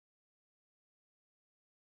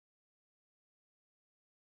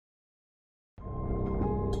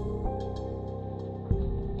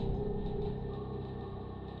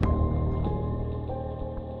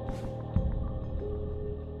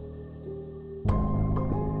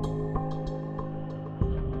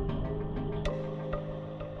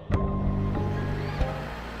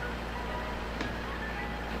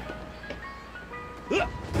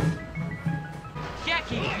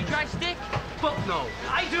know.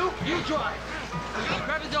 I do. You drive.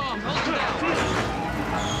 Grab his arm. Hold him down.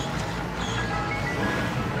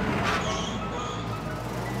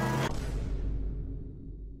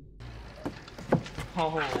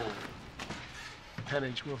 Oh.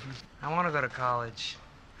 10-inch woofers. I want to go to college.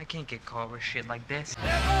 I can't get caught with shit like this.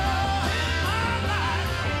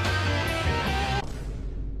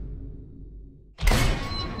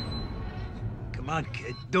 Come on,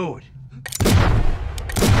 kid, do it.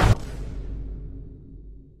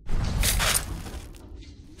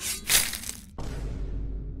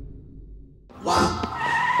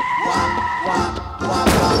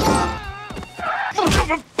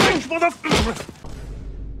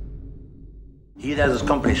 He has his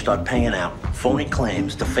company start paying out phony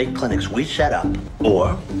claims to fake clinics we set up,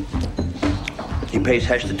 or he pays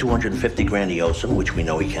Hester 250 grand he owes him, which we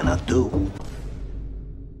know he cannot do.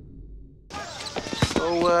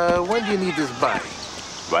 So, when do you need this body?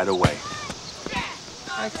 Right away.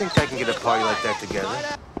 I think I can get a party like that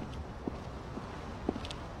together.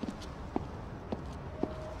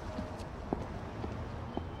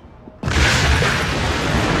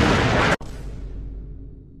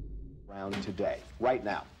 Today, right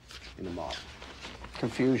now, in the mall.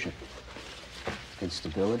 Confusion,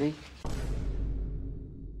 instability.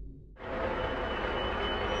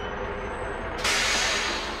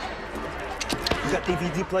 You got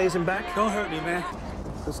DVD players in back? Don't hurt me, man.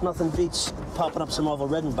 There's nothing beats popping up some Orville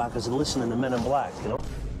Redenbacher's and listening to Men in Black, you know?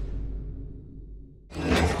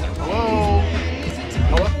 Hello?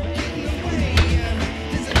 Hello?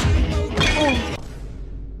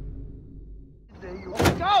 There you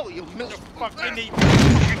go, you motherfucking...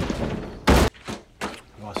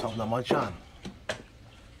 You want something to munch on?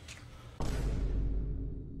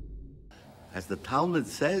 As the Talmud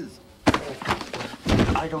says,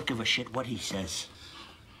 I don't give a shit what he says.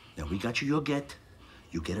 Now, we got you your get.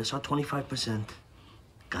 You get us our 25%.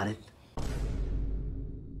 Got it?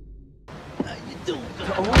 How you doing?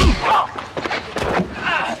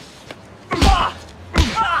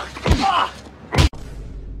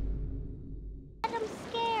 I'm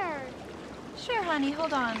scared. Sure, honey,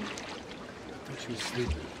 hold on. I thought she was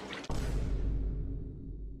sleeping.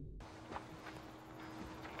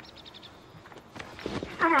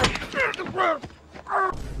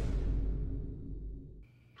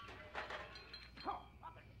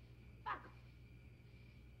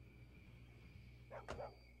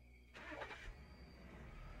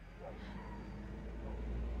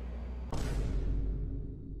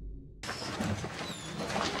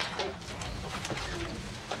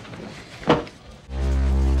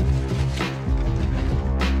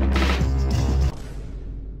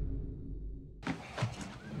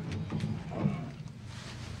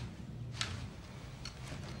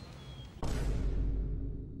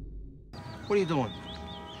 What are you doing?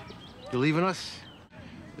 You leaving us?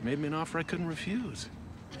 They made me an offer I couldn't refuse.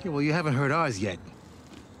 Yeah, well, you haven't heard ours yet.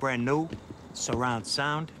 Brand new, surround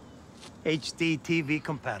sound, HD TV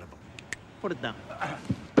compatible. Put it down.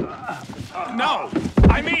 No!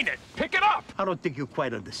 I mean it! Pick it up! I don't think you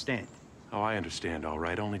quite understand. Oh, I understand, all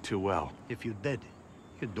right. Only too well. If you did,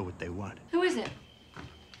 you'd do what they want. Who is it?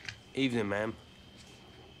 Evening, ma'am.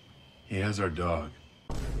 He has our dog.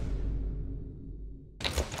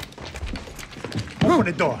 Open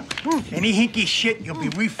the door. Any hinky shit, you'll be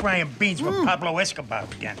refrying beans with Pablo Escobar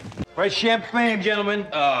again. Right champagne, gentlemen.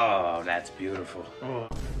 Oh, that's beautiful. I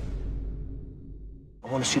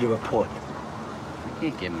want to see the report. I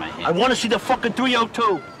can't give him my hand. I want to see the fucking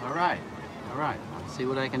 302. All right. I'll see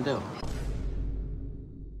what I can do.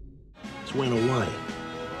 It's when or why.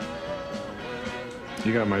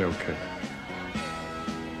 You got my okay.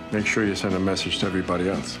 Make sure you send a message to everybody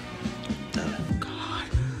else.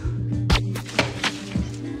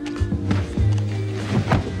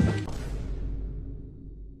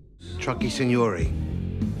 Chucky Signori.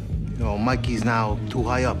 You know, Mikey's now too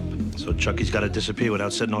high up. So Chucky's got to disappear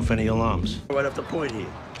without setting off any alarms. Right off the point here.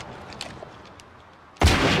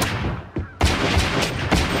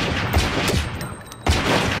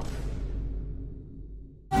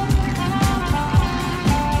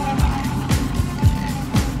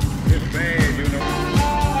 It's bad, you know.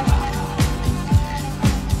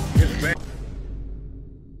 It's bad.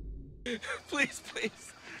 Please.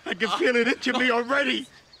 I can feel it itching me already.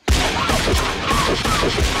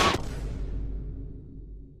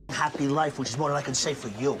 Happy life, which is more than I can say for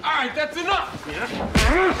you. All right, that's enough.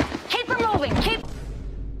 Keep her moving. Keep.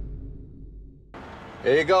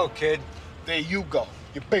 There you go, kid. There you go.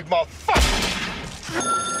 You big motherfucker.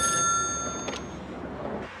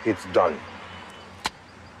 It's done.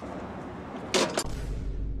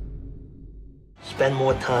 spend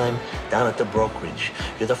more time down at the brokerage.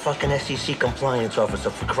 You're the fucking SEC compliance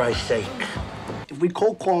officer, for Christ's sake. If we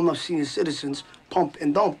cold call enough senior citizens, pump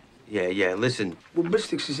and dump. Yeah, listen. Well,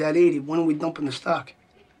 Bistics is at 80. When are we dumping the stock?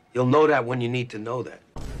 You'll know that when you need to know that.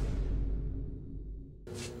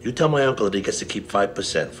 You tell my uncle that he gets to keep 5%.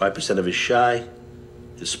 5% of his shy,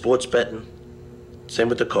 his sports betting. Same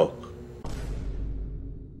with the coke.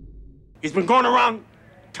 He's been going around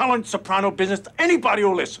telling Soprano business to anybody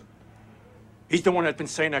who'll listen. He's the one that's been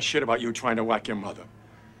saying that shit about you trying to whack your mother.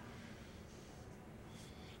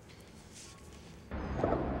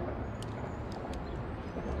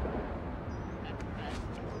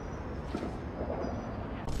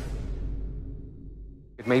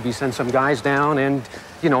 Maybe send some guys down and,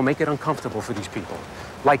 you know, make it uncomfortable for these people,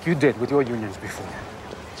 like you did with your unions before.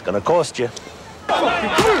 It's gonna cost you.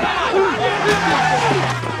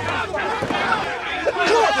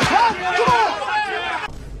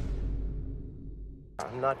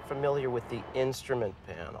 I'm not familiar with the instrument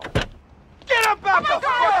panel. Get up out the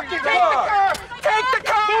fucking car! Take the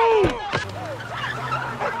car!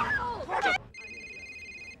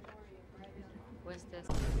 What's this?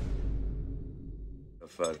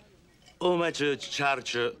 How much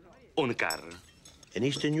charge on car? In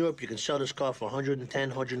Eastern Europe, you can sell this car for 110,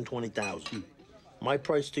 120,000. My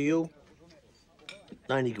price to you,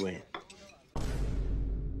 90 grand.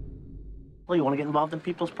 Well, you want to get involved in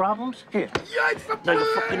people's problems? Here. Now you're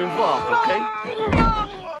fucking involved, okay?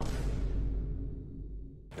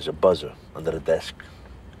 There's a buzzer under the desk,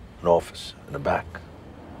 an office in the back.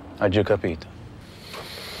 Aggiù capito.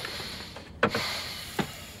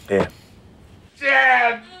 Here.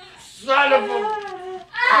 Damn, son of a bitch!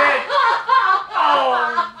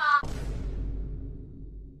 Oh.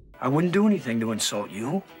 I wouldn't do anything to insult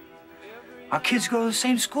you. Our kids go to the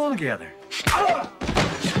same school together.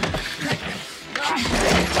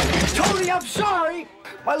 Tony, I'm sorry.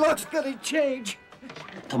 My luck's gonna change.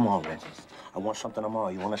 Tomorrow. I want something tomorrow.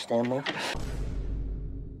 You understand me?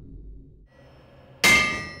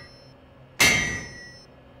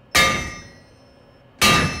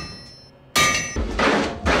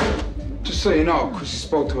 Just so you know, because you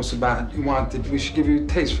spoke to us about it, you wanted, we should give you a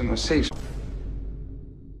taste from those safes.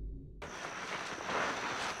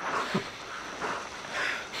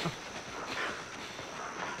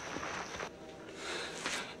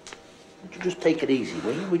 Would you just take it easy,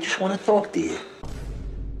 will you? We just want to talk to you.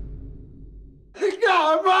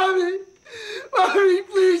 God, Mommy! Mommy,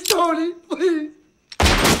 please, Tony, please.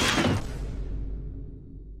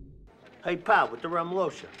 Hey, pal, with the rum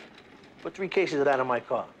lotion, put 3 cases of that in my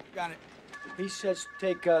car. Got it. He says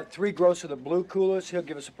take 3 gross of the blue coolers. He'll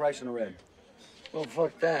give us a price on the red. Well,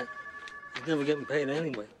 fuck that. He's never getting paid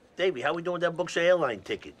anyway. Davey, how we doing with that books of airline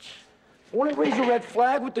tickets? Want to raise a red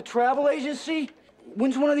flag with the travel agency?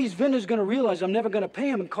 When's one of these vendors gonna realize I'm never gonna pay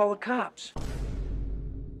him and call the cops?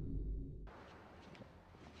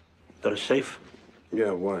 Got a safe?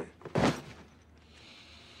 Yeah, why? A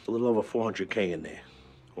little over 400K in there.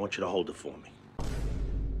 I want you to hold it for me.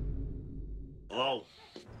 Hello?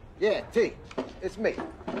 Yeah, T, it's me.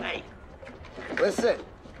 Hey. Listen,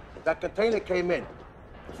 that container came in.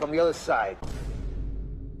 It's from the other side.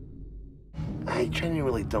 I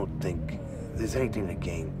genuinely don't think there's anything to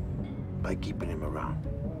gain by keeping him around.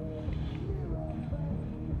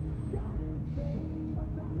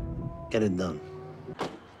 Get it done.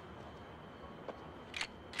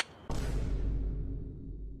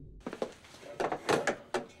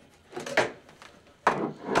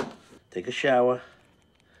 Take a shower.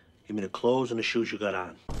 Give me the clothes and the shoes you got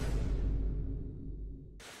on.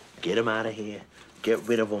 Get him out of here. Get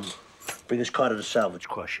rid of him. Bring his car to the salvage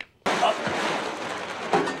crusher.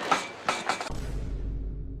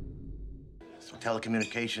 So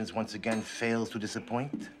telecommunications once again fails to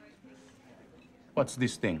disappoint? What's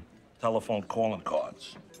this thing? Telephone calling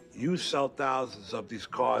cards. You sell thousands of these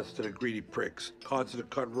cards to the greedy pricks. Cards at a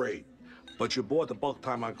cut rate. But you bought the bulk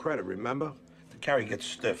time on credit, remember? The carry gets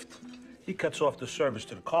stiffed. He cuts off the service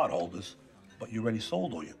to the card holders, but you already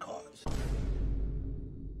sold all your cards.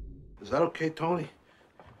 Is that okay, Tony?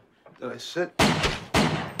 Did I sit?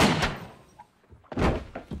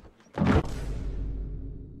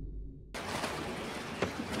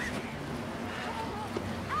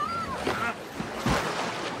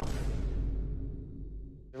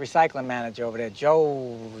 The recycling manager over there,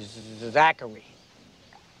 Joe Zachary.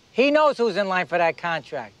 He knows who's in line for that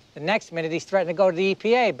contract. The next minute, he's threatening to go to the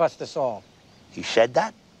EPA, bust us all. He said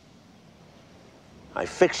that? I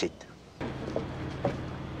fix it.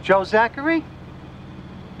 Joe Zachary?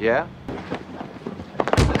 Yeah?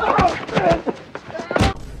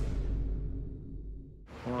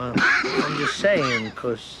 Well, I'm just saying,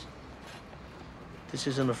 because This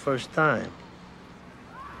isn't the first time.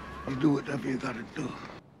 You do whatever you gotta do.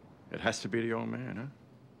 It has to be the old man, huh?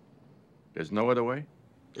 There's no other way?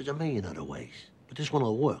 There's a million other ways, but this one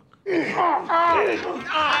will work. Any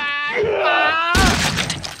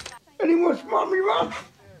more smart me, Rob?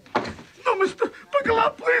 No, mister. Buckle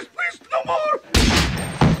up, please, please, no more.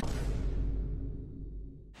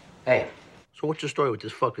 Hey. So what's the story with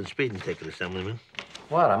this fucking speeding ticket, Assemblyman?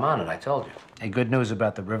 What? I'm on it, I told you. Hey, good news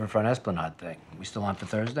about the Riverfront Esplanade thing. We still on for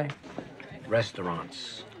Thursday?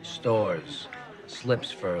 Restaurants, stores,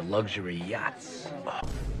 slips for luxury yachts.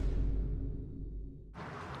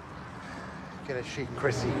 Get a sheet,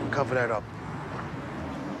 Chrissy. Cover that up.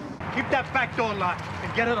 Keep that back door locked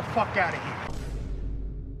and get her the fuck out of here.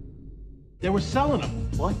 They were selling them.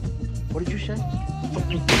 What? What did you say?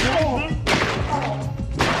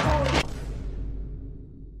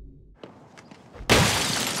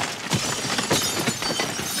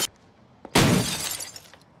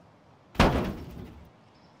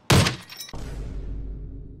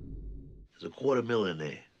 There's $250,000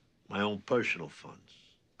 there. My own personal funds.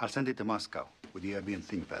 I'll send it to Moscow with the Airbnb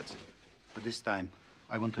ThinkPads. But this time,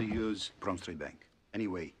 I want to use Prom Street Bank.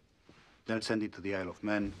 Anyway, they'll send it to the Isle of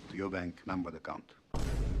Man, to your bank, numbered account.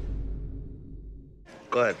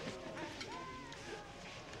 Go ahead.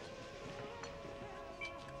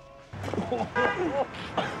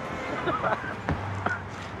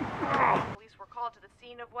 Police were called to the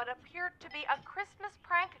scene of what appeared to be a Christmas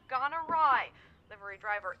prank gone awry. Livery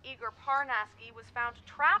driver Igor Parnasky was found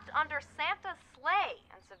trapped under Santa's sleigh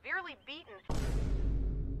and severely beaten.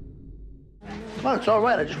 Well, it's all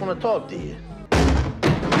right. I just want to talk to you.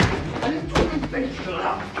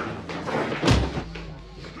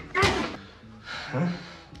 Huh?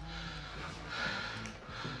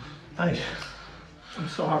 Nice. I'm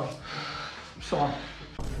sorry. I'm sorry.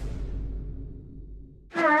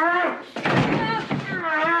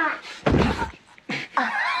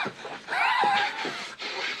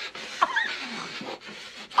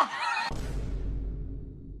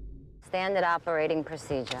 Standard operating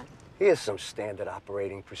procedure. Here's some standard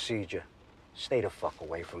operating procedure. Stay the fuck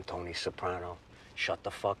away from Tony Soprano. Shut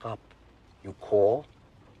the fuck up. You call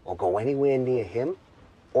or go anywhere near him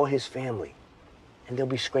or his family, and they'll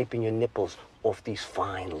be scraping your nipples off these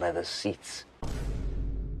fine leather seats.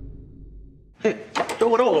 Hey,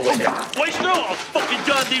 throw it all away. Waste it all, fucking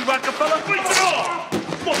John D. Rockefeller. Waste it all.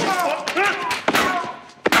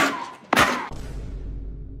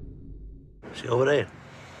 See over there?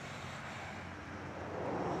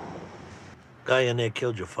 Guy in there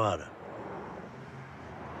killed your father.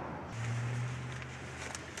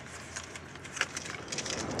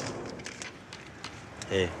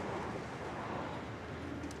 Hey.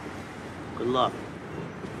 Good luck.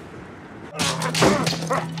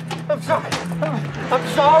 I'm sorry. I'm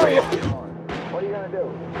sorry. What are you gonna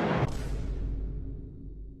do?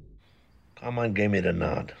 Carmine gave me the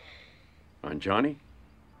nod. On Johnny?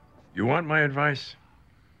 You want my advice?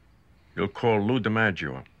 You'll call Lou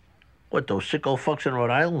DiMaggio. What, those sicko fucks in Rhode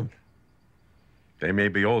Island? They may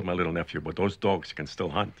be old, my little nephew, but those dogs can still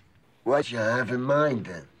hunt. What you have in mind,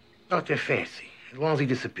 then? Not too fancy, as long as he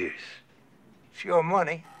disappears. It's your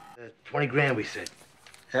money. 20 grand, we said.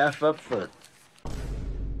 Half up front.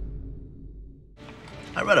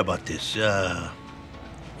 I read about this,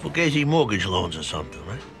 Fugazi mortgage loans or something,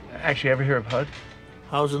 right? Actually, ever hear of HUD?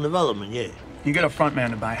 Housing development, yeah. You get a front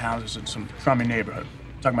man to buy houses in some crummy neighborhood.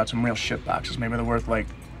 Talking about some real shit boxes. Maybe they're worth like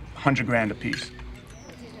 100 grand a piece.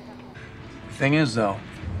 The thing is, though,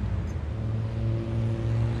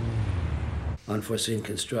 unforeseen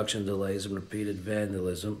construction delays and repeated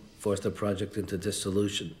vandalism forced the project into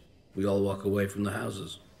dissolution. We all walk away from the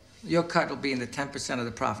houses. Your cut will be in the 10% of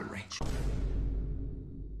the profit range.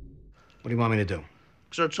 What do you want me to do?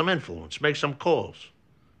 Exert some influence, make some calls.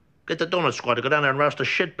 Get the donut squad to go down there and roust the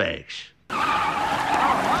shitbags.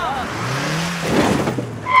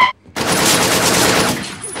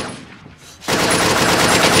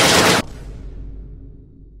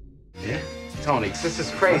 Yeah? Tony, this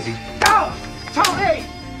is crazy. No! Tony!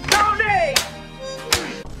 Tony!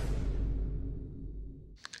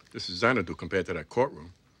 This is Xanadu compared to that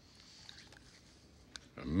courtroom.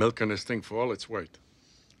 I'm milking this thing for all it's worth.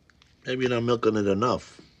 Maybe you're not milking it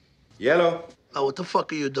enough. Yellow. Oh, what the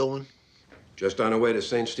fuck are you doing? Just on our way to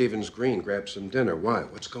St. Stephen's Green, grab some dinner. Why?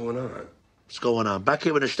 What's going on? What's going on? Back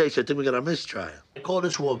here in the States, I think we got a mistrial. Call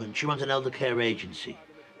this woman. She runs an elder care agency.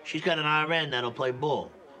 She's got an RN that'll play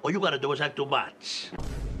ball. All you gotta do is act two bots.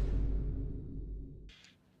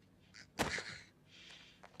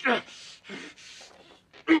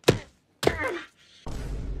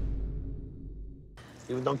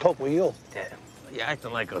 Even done coke with you? Yeah. You're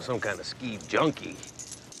acting like I'm some kind of ski junkie.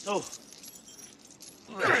 Oh.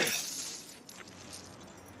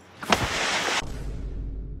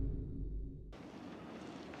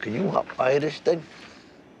 Can you up fire this thing?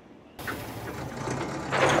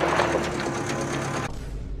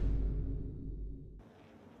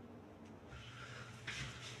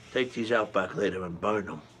 Take these out back later and burn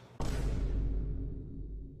them.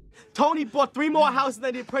 Tony bought 3 more houses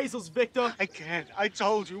than the appraisals, Victor. I can't. I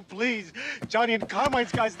told you, please. Johnny and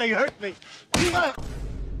Carmine's guys, they hurt me.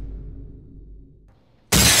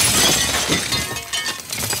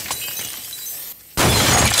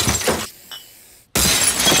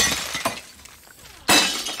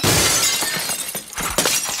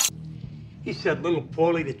 He said little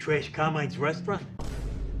Paulie to trash Carmine's restaurant?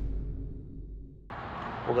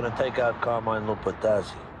 We're gonna take out Carmine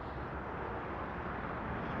Lupatazzi.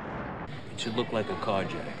 It should look like a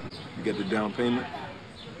carjack. You get the down payment?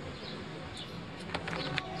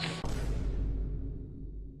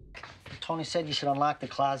 Tony said you should unlock the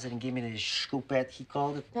closet and give me the scoopette, he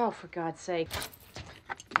called it. Oh, for God's sake.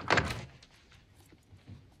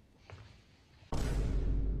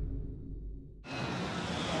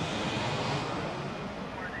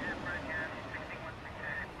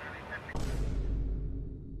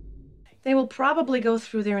 They will probably go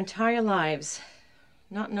through their entire lives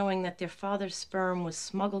not knowing that their father's sperm was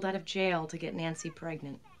smuggled out of jail to get Nancy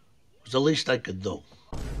pregnant. It was the least I could do.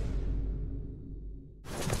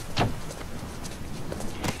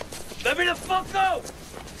 Let me the fuck go!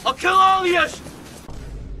 I'll kill all of you!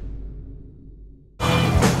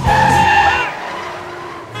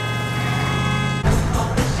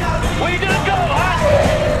 Where you gonna go, huh?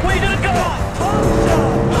 Where you gonna go?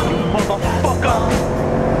 You motherfucker!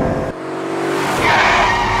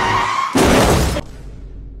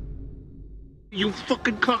 You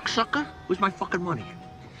fucking cocksucker! Where's my fucking money?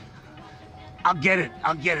 I'll get it.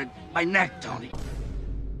 I'll get it. My neck, Tony.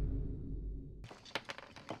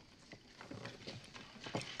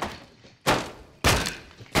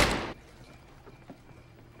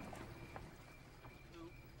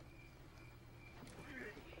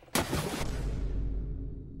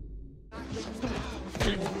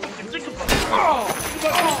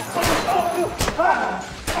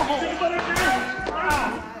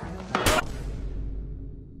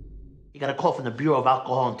 You got a call from the Bureau of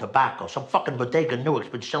Alcohol and Tobacco. Some fucking bodega in Newark's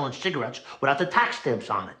been selling cigarettes without the tax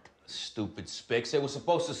stamps on it. Stupid spics. They were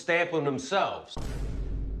supposed to stamp them themselves.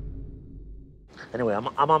 Anyway,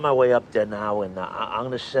 I'm on my way up there now, and I'm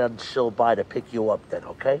gonna send Sil by to pick you up then,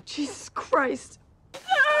 okay? Jesus Christ.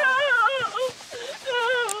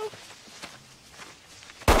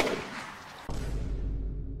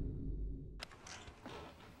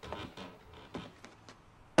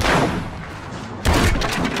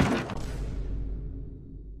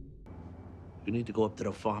 You need to go up to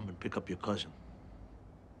the farm and pick up your cousin.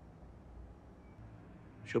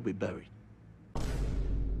 She'll be buried.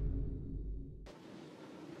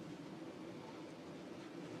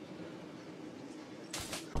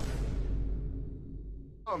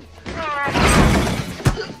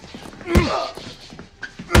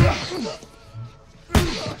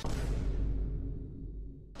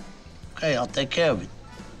 Okay, I'll take care of it.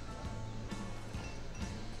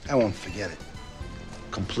 I won't forget it.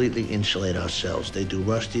 Completely insulate ourselves. They do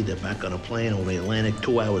Rusty, they're back on a plane over the Atlantic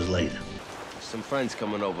 2 hours later. Some friends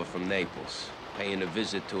coming over from Naples, paying a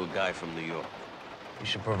visit to a guy from New York. You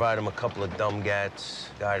should provide him a couple of dumb gats,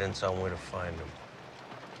 guidance on where to find them.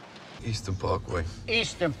 Eastern Parkway.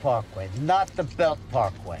 Eastern Parkway, not the Belt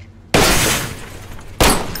Parkway.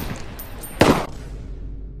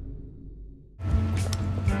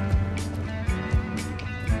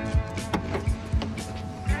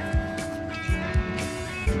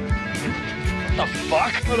 What the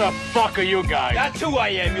fuck? Who the fuck are you guys? That's who I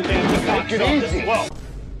am, you little Take it easy. Whoa.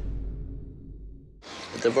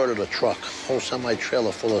 Diverted a truck, whole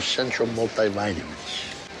semi-trailer full of Central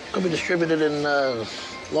multivitamins. Could be distributed in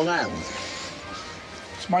Long Island.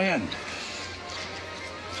 It's my end.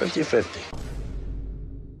 50-50.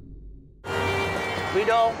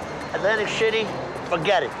 Reno, Atlantic City,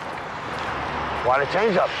 forget it. Want to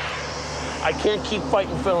change up? I can't keep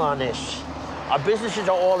fighting Phil on this. Our businesses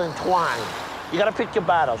are all entwined. You gotta pick your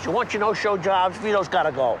battles. You want your no-show jobs, Vito's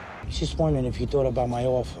gotta go. Just wondering if you thought about my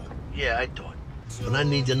offer. Yeah, I thought. But I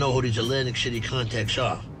need to know who these Atlantic City contacts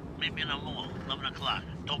are. Meet me in the mall, 11 o'clock.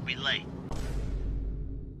 Don't be late.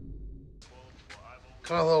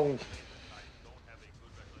 Carlo,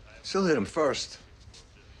 Sil hit him first.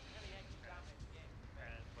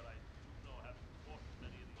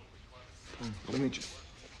 Let me just...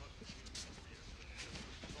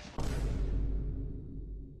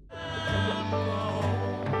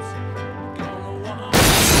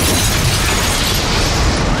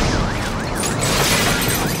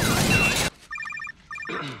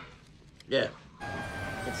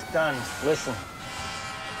 done. Listen.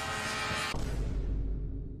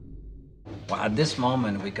 Well, at this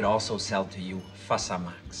moment, we could also sell to you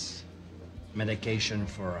Fosamax, medication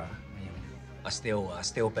for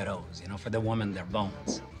osteoperos, you know, for the women, their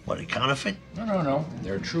bones. What, a counterfeit? No.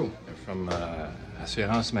 They're true. They're from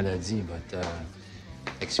Assurance Maladie, but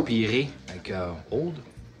expiré, like old.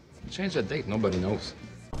 Change the date, nobody knows.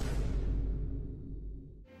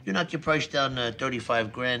 You knock your price down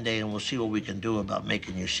 35 grand, and we'll see what we can do about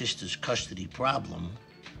making your sister's custody problem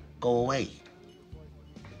go away.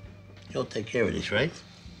 You'll take care of this, right?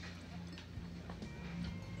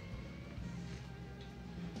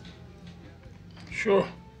 Sure.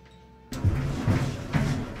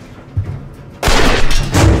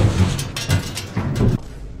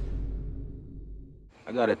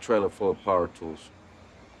 I got a trailer full of power tools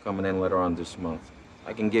coming in later on this month.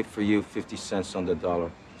 I can get for you 50 cents on the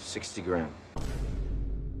dollar, 60 grand.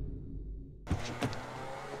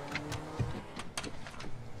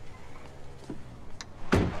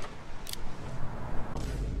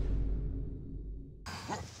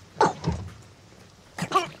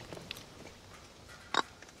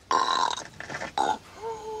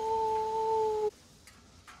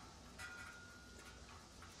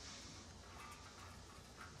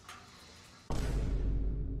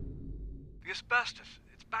 The asbestos,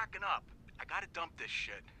 it's backing up. I gotta dump this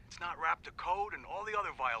shit. It's not wrapped to code and all the other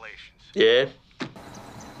violations. Yeah?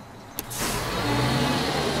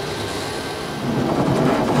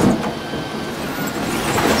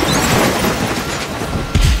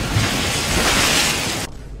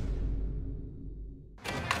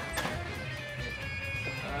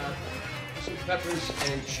 Some peppers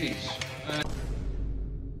and cheese.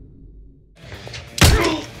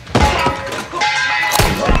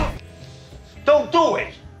 Don't do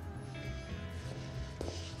it!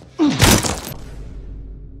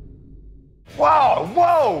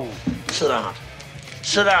 Whoa! Sit down.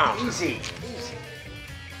 Sit down. Easy.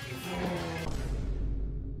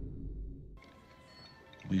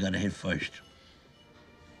 We gotta hit first.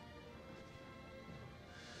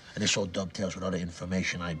 And this all dovetails with other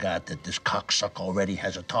information I got that this cocksucker already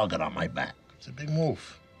has a target on my back. It's a big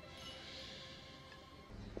move.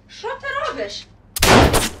 Що ти робиш?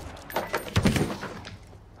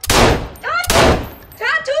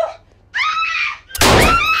 Тату!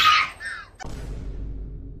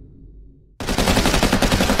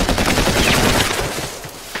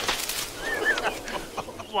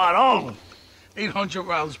 What on? 800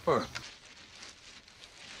 rounds per.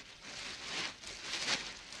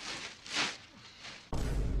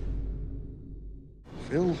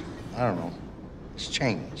 Phil, I don't know. It's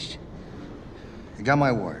changed. You got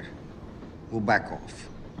my word. We'll back off.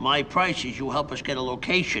 My price is you help us get a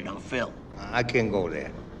location on Phil. I can't go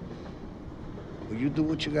there. Well, you do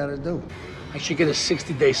what you gotta do. I should get a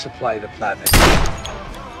 60-day supply of the platinum.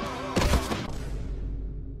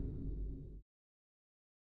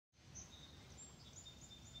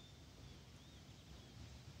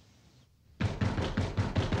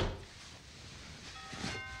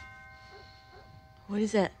 What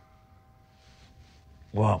is that?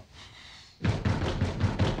 Wow.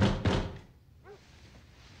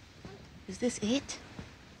 Is this it?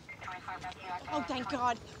 Oh, thank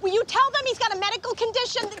God. Will you tell them he's got a medical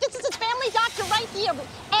condition? This is his family doctor right here.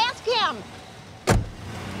 Ask him.